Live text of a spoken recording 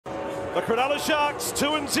The Cronulla Sharks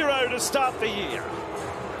 2-0 to start the year.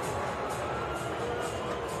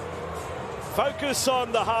 Focus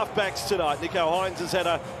on the halfbacks tonight. Nico Hines has had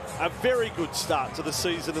a very good start to the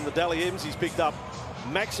season in the Dally M's. He's picked up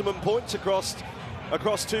maximum points across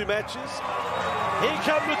two matches. Here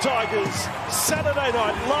come the Tigers, Saturday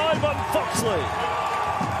night, live on Fox League.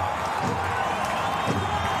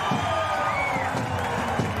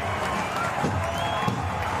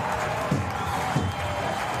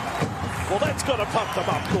 Well, that's got to pump them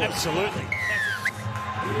up, course. Absolutely.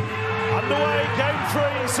 Underway, Game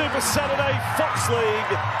 3, Super Saturday, Fox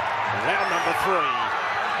League, round number 3.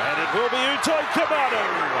 And it will be Utoi Kamanu.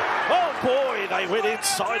 Oh boy, they went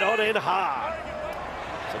inside on in hard.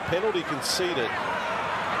 It's a penalty conceded,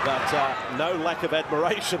 but no lack of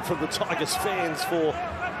admiration from the Tigers fans for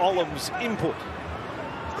Olam's input.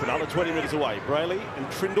 Cronulla 20 metres away, Brayley and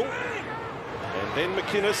Trindle. And then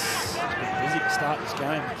McInnes. Busy to start this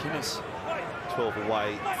game, McInnes. 12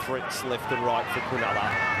 away, threats left and right for Cronulla.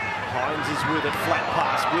 Hines is with it, flat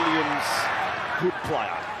pass, Williams, good player.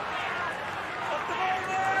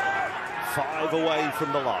 5 away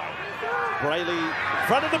from the line. Brayley in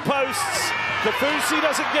front of the posts. Kafusi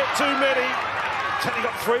doesn't get too many. He's only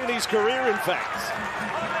got 3 in his career, in fact.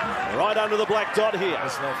 Right under the black dot here.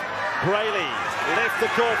 Brayley left the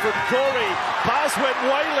call from Corey. Pass went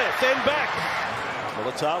way left, then back.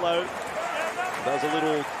 Militalo does a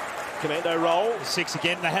little commando roll. 6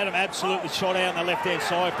 again. They had him absolutely shot out on the left-hand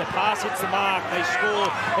side. If the pass hits the mark, they score.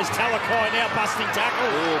 As Talakai now busting tackle.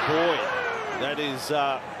 Oh, boy. That is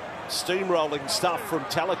steamrolling stuff from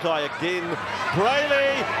Talakai again.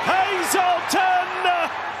 Brayley, Hazelton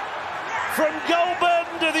from Goulburn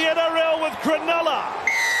to the NRL with Cronulla.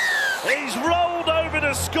 He's rolled over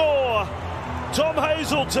to score. Tom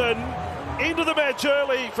Hazelton into the match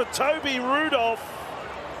early for Toby Rudolph.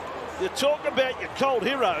 You talk about your cold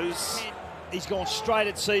heroes. He's gone straight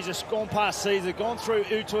at Caesar, gone past Caesar, gone through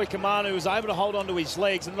Utoi Kamanu, who was able to hold on to his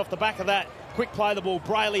legs, and off the back of that, quick play the ball,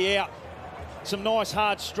 Brayley out. Some nice,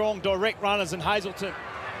 hard, strong, direct runners, and Hazelton.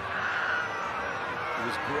 He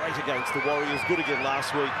was great against the Warriors, good again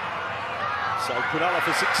last week. So Cronulla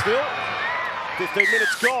for 6-0. 15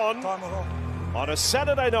 minutes gone on a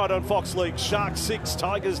Saturday night on Fox League. Sharks 6,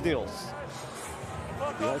 Tigers 0.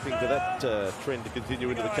 Be hoping for that trend to continue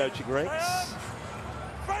into the coaching ranks.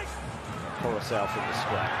 Coruscant from the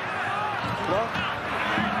scrap.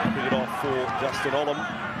 Picking it off for Justin Olam.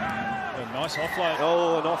 A nice offload.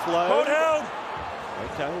 Oh, an offload. Court held.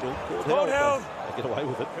 Okay, well, court Court held. held. They get away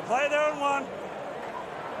with it. You play there in one.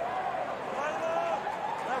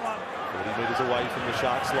 40 metres away from the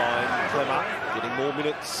Sharks line. Clemmer getting more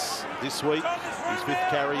minutes this week. His 5th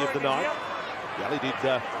carry of the night. He only did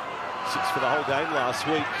 6 for the whole game last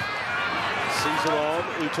week. Caesar on,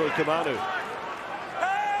 Utoi Kamanu.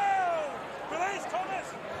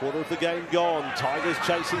 Quarter of the game gone. Tigers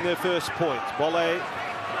chasing their first point. Bolle,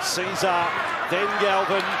 Caesar, then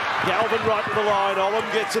Galvin. Galvin right to the line.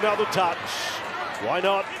 Olam gets another touch. Why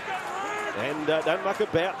not? And don't muck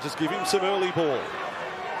about. Just give him some early ball.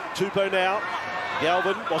 Tupou now.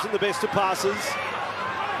 Galvin wasn't the best of passes.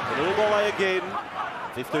 And Bolle again.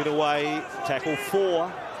 15 away. Tackle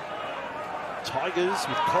 4. Tigers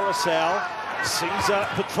with Coruscant. Caesar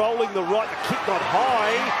patrolling the right. The kick not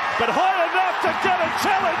high, but high enough to get a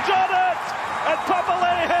challenge on it. And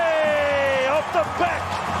Papali'i off the back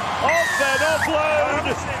of that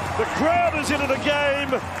offload. The crowd is into the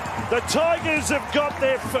game. The Tigers have got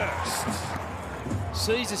their first.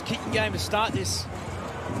 Caesar's kicking game to start this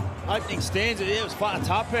opening stanza. Yeah, it was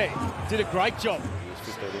Fa'atape. Did a great job.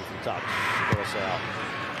 He's 15 from touch. Coruscant.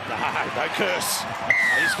 No curse.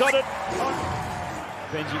 He's got it.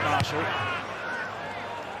 Benji Marshall.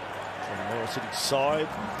 Morris at his side.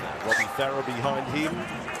 Robbie Farah behind him.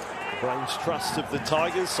 Brains trust of the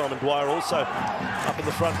Tigers. Simon Dwyer also up in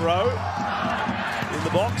the front row. In the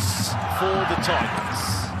box for the Tigers.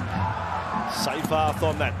 Seyfarth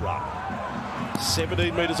on that run.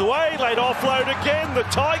 17 metres away. Late offload again. The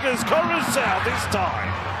Tigers. Coruscant this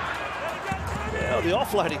time. Well, the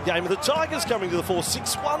offloading game of the Tigers coming to the fore.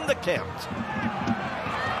 6-1 the count.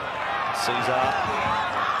 Caesar.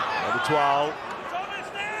 Over 12.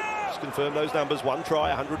 Confirm those numbers. 1 try,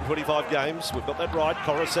 125 games. We've got that right.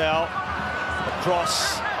 Coruscant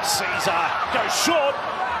across. Caesar goes short.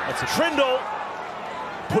 That's a Trindle.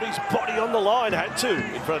 Put his body on the line. Had to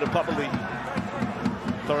in front of Papali'i.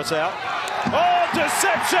 Coruscant. Oh,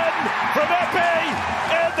 deception from Epi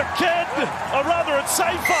and the kid. Or rather, it's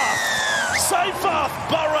Seyfarth. Seyfarth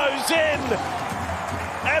burrows in.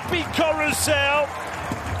 Epi Coruscant.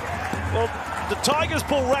 Well, the Tigers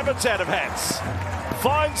pull rabbits out of hats.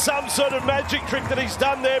 find some sort of magic trick that he's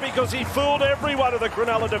done there, because he fooled every one of the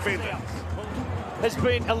Cronulla defenders. Has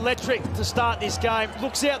been electric to start this game.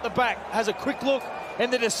 Looks out the back, has a quick look,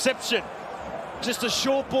 and the deception. Just a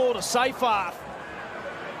short ball to safe half.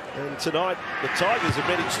 And tonight, the Tigers have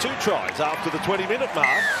managed 2 tries after the 20-minute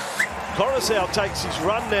mark. Coruscant takes his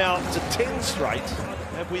run now to 10 straight.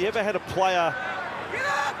 Have we ever had a player...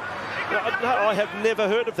 No, I have never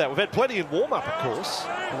heard of that. We've had plenty in warm-up, of course.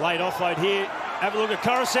 Late offload here. Have a look at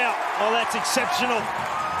Coruscant. Oh, that's exceptional.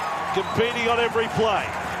 Competing on every play.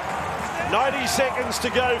 90 seconds to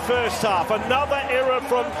go first half. Another error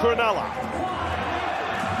from Cronulla.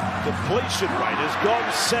 Completion rate has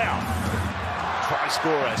gone south. Try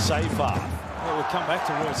scorer, safe half. Well, we'll come back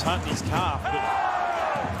to Royce Hunt and his calf. But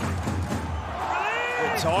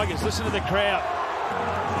the Tigers, listen to the crowd.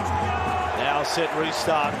 Now set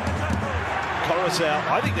restart. Coruscant,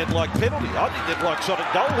 I think they'd like penalty. I think they'd like shot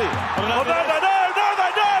at goal here. Oh, no, they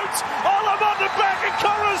don't! Olam on the back of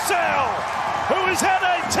Coruscant, who has had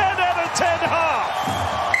a 10 out of 10 half.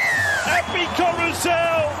 Happy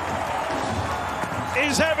Coruscant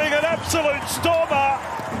is having an absolute stormer,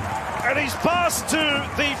 and he's passed to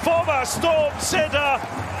the former Storm centre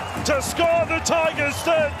to score the Tigers'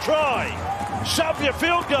 3rd try. Shove your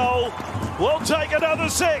field goal, we'll take another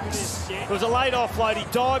 6. It was a late offload. He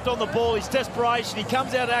dived on the ball. His desperation. He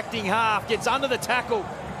comes out acting half, gets under the tackle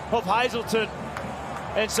of Hazelton,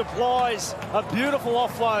 and supplies a beautiful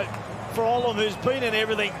offload for Olam, who's been in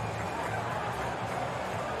everything.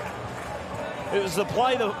 It was the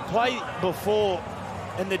play before,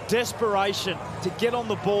 and the desperation to get on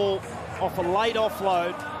the ball off a late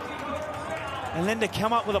offload, and then to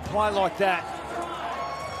come up with a play like that.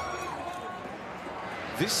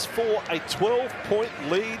 This for a 12-point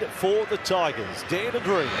lead for the Tigers. Dare to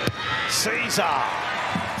dream. Caesar.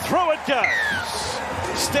 Through it goes.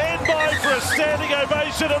 Stand by for a standing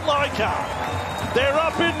ovation at Leica. They're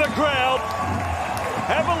up in the crowd.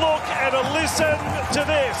 Have a look and a listen to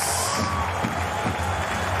this.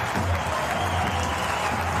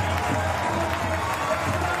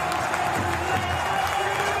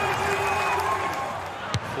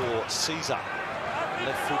 For Caesar.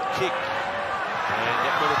 Left foot kick. And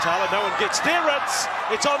yet Mulatala, no one gets near it.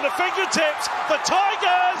 It's on the fingertips. The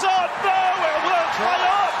Tigers, oh no, it's play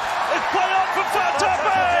on. It's play on for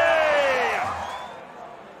Fatabe.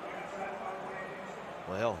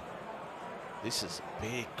 Well, this is a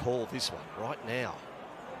big call, this one, right now.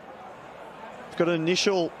 We've got an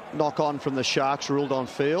initial knock-on from the Sharks ruled on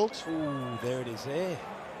field. Ooh, there it is there.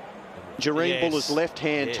 Jareen Buller's left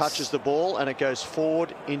hand touches the ball and it goes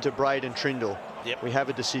forward into Braden Trindle. Yep. We have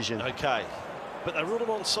a decision. Okay. But they ruled him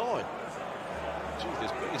onside. Gee, there's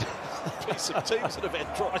been some teams that have had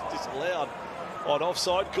tries disallowed on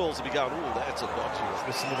offside calls to be going, oh, that's a dodgy one.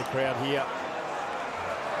 Listen to the crowd here.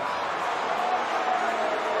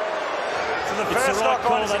 So the first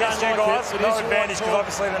knock-on is against you guys. No advantage because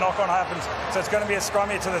obviously the knock-on happens. So it's going to be a scrum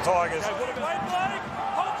here to the Tigers.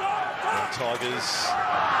 Tigers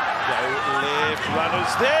go left. Runners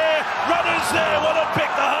there. Runners there. What a pick.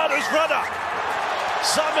 The hardest runner.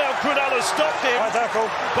 Somehow Cronulla stopped him,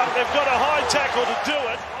 but they've got a high tackle to do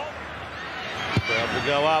it. Crowd will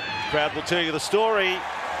go up. Crowd will tell you the story.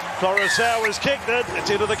 Coruscant has kicked it. It's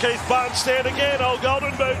into the Keith Barnes stand again. Old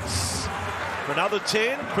Golden Boots. For another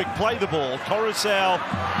 10. Quick play the ball. Coruscant,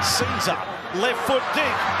 Caesar. Left foot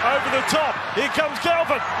dig. Over the top. Here comes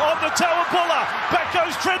Galvin. On the toe of Buller. Back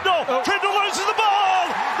goes Trindle. Trindle loses the ball.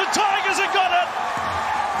 The Tigers have got it.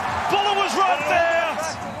 Buller was right there.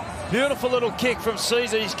 Beautiful little kick from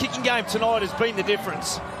Caesar. His kicking game tonight has been the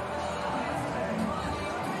difference.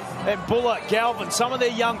 And Buller, Galvin, some of their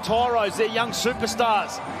young Tyros, their young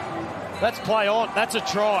superstars. That's play on. That's a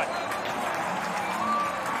try.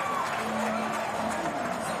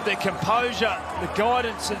 The composure, the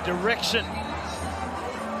guidance and direction.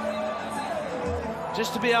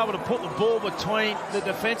 Just to be able to put the ball between the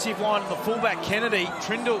defensive line and the fullback Kennedy.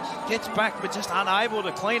 Trindle gets back but just unable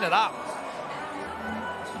to clean it up.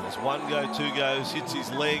 There's 1 go, 2 goes, hits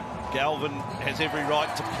his leg. Galvin has every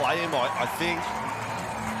right to play him, I think.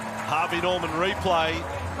 Harvey Norman replay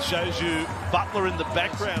shows you Butler in the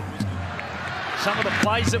background. Some of the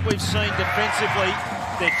plays that we've seen defensively,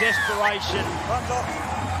 their desperation,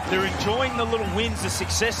 they're enjoying the little wins, the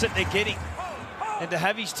success that they're getting. And to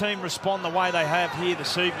have his team respond the way they have here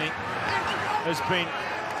this evening has been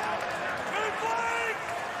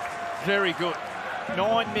very good.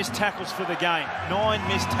 9 missed tackles for the game. 9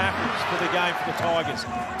 missed tackles for the game for the Tigers.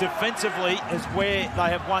 Defensively is where they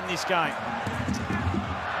have won this game.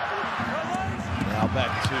 Now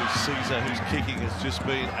back to Caesar, whose kicking has just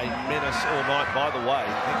been a menace all night. By the way,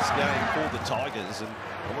 next game for the Tigers, and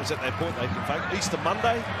almost at that point they can fake Easter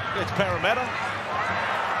Monday against Parramatta.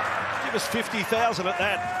 Give us 50,000 at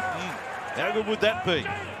that. How good would that be?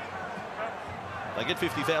 They get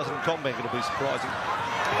 50,000 in Combank, it'll be surprising.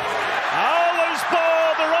 Oh, loose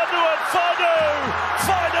ball, they're onto it.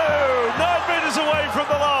 Fido, 9 metres away from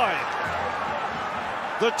the line.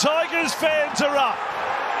 The Tigers fans are up.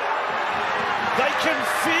 They can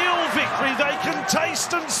feel victory. They can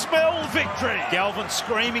taste and smell victory. Galvin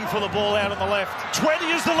screaming for the ball out on the left. 20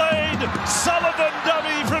 is the lead. Sullivan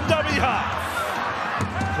dummy from dummy half.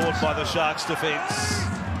 Caught by the Sharks defence.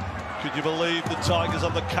 Could you believe the Tigers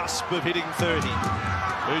on the cusp of hitting 30?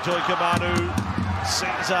 Utoi Kamanu,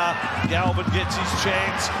 Caesar, Galvin gets his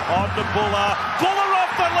chance. On to Buller. Buller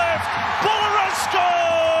off the left. Buller has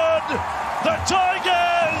scored. The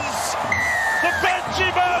Tigers. The Benji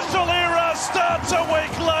Marshall era starts a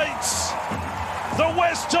week late. The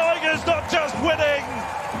West Tigers not just winning,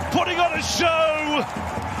 putting on a show.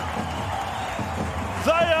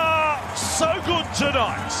 They are so good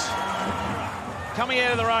tonight. Coming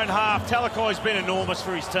out of their own half, Talakoi's been enormous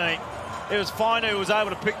for his team. It was Fino who was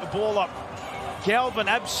able to pick the ball up. Galvin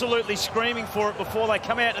absolutely screaming for it before they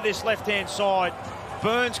come out to this left-hand side.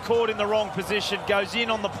 Burns caught in the wrong position, goes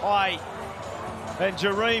in on the play. And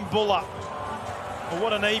Jareem Buller, well,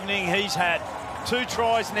 what an evening he's had. 2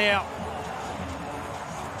 tries now.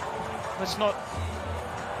 Let's not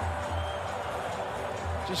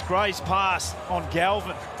just graze past on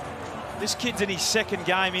Galvin. This kid's in his 2nd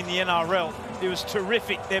game in the NRL. He was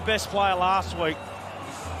terrific, their best player last week.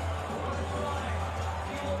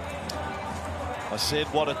 I said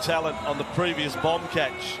what a talent on the previous bomb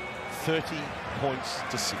catch. 30 points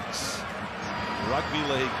to 6. Rugby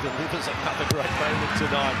League delivers another great moment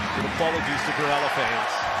tonight, with apologies to Cronulla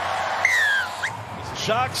fans.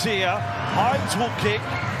 Sharks here. Hines will kick.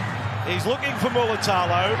 He's looking for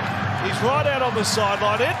Mulatalo. He's right out on the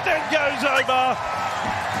sideline. It then goes over.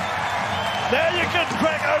 Now you can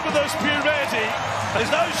crack open the spumante. There's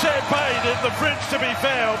no champagne in the fridge to be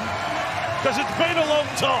found, because it's been a long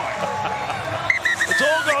time. It's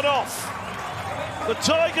all gone off. The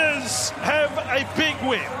Tigers have a big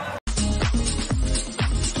win.